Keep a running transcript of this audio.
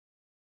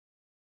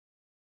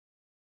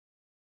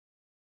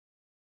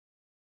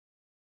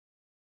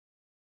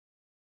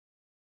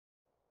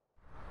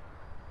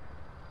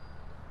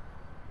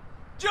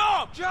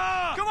Jump!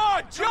 Jump! Come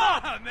on,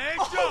 jump! Come on, man,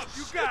 Oh, jump!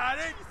 You shit. got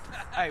it!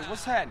 Hey,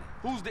 what's happening?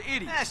 Who's the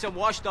idiot? That's some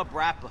washed-up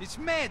rapper. It's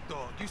Mad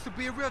Dog. Used to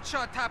be a real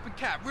chart-topping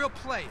cat, real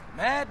player.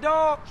 Mad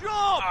Dog? Jump!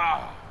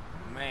 Oh,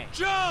 man.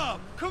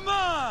 Jump! Come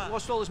on!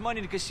 Lost all his money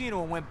in the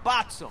casino and went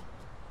boxo.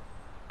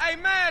 Hey,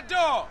 Mad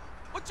Dog!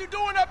 What you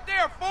doing up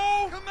there,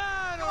 fool? Come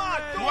on, Come on,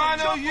 already. do Do I it,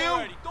 know jump you?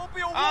 already. Don't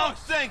be a wuss. I don't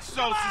think so,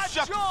 Come on, so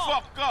shut jump. the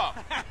fuck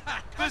up.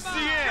 This is the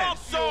end. jump,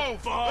 It's you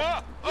over.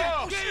 bum.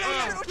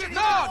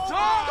 No,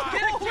 dog!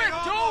 Get a grip,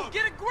 dude!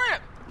 Get a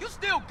grip! You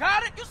still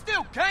got it? You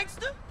still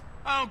gangster?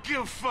 I don't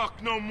give a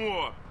fuck no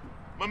more.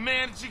 My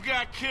manager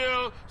got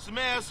killed, some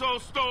asshole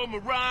stole my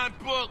rhyme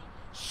book.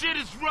 Shit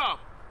is rough.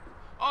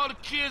 All the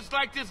kids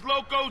like this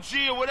Loco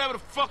G or whatever the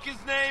fuck his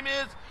name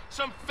is,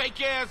 some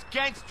fake-ass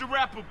gangster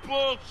rapper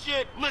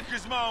bullshit.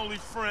 Liquor's my only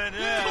friend.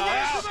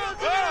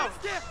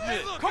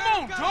 Come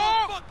on,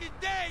 dog!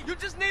 You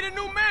just need a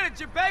new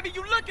manager, baby.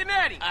 You looking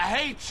at him. I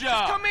hate Just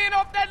y'all. come in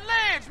off that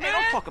ledge, Hey, man.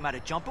 don't talk him out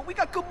of jumping. We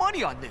got good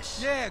money on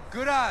this. Yeah,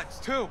 good odds,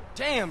 too.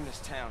 Damn, this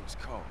town is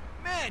cold.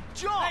 Man,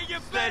 jump! Hey, you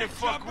Stay better the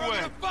fuck jump, or I'm away.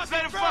 gonna fucking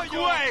Stay the throw fuck you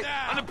away. all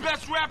down. I'm the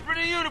best rapper in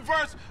the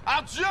universe.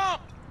 I'll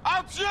jump.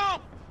 I'll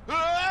jump.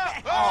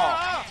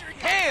 Oh,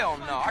 hell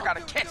no. I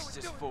gotta catch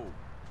this fool.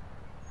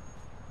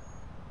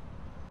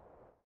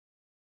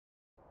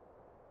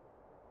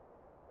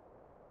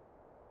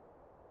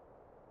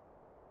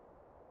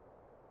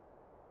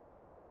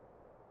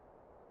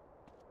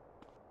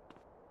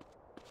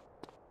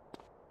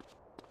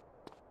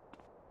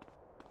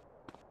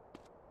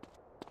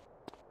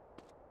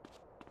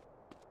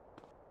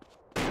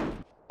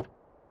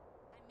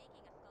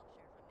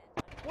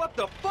 What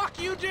the fuck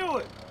you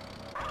doing?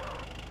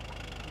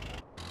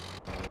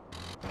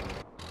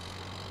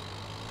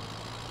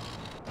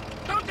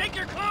 Don't take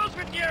your clothes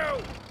with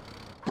you!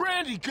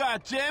 Brandy,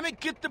 goddammit,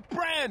 get the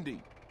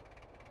brandy.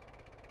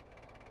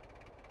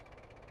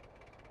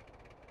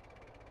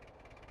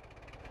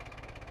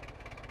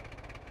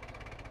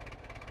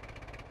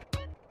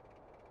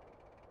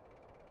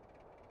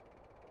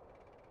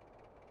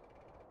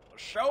 The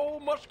show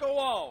must go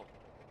on.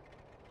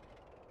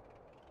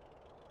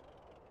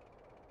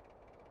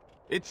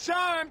 It's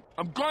time.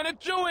 I'm gonna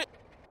do it.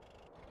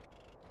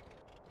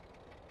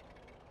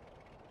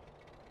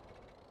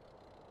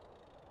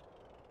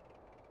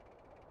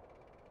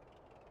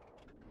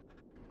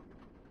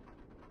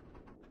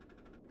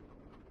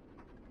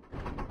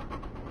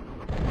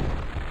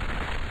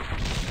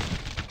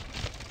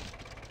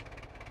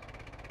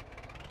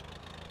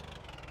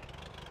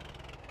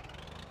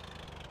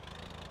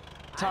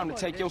 Time to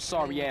take your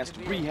sorry ass to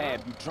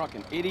rehab, you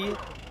drunken idiot.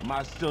 Am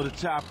I still the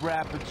top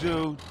rapper,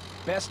 dude?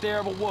 Best there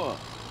ever was.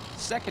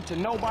 Second to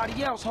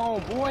nobody else,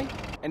 homeboy.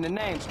 And the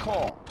name's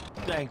Carl.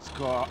 Thanks,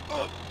 Carl.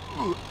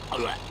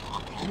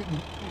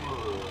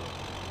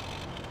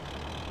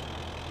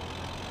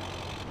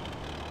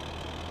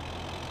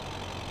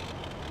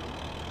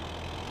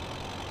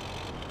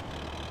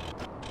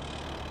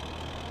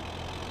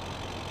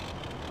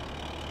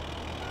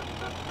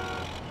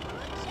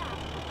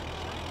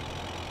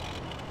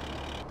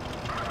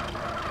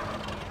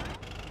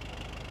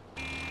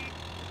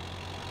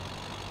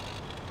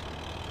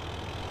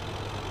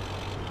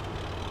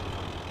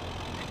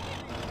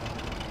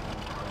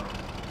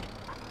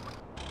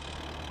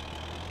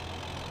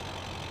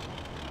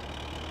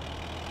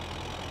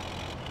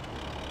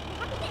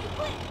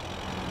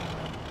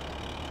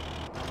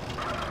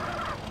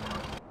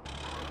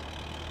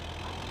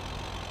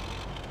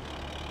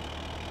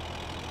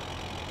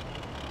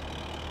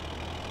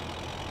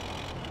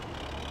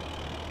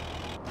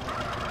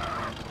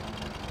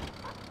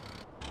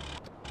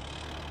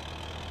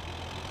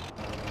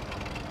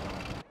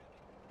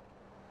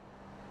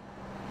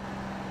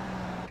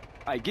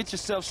 Hey, get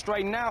yourself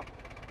straightened out,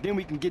 then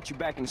we can get you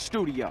back in the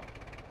studio.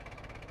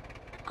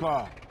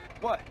 Carl,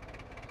 What?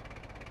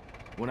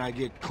 when I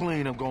get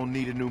clean, I'm gonna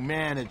need a new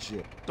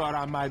manager. Thought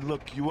I might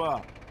look you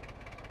up.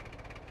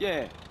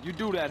 Yeah, you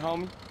do that,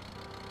 homie.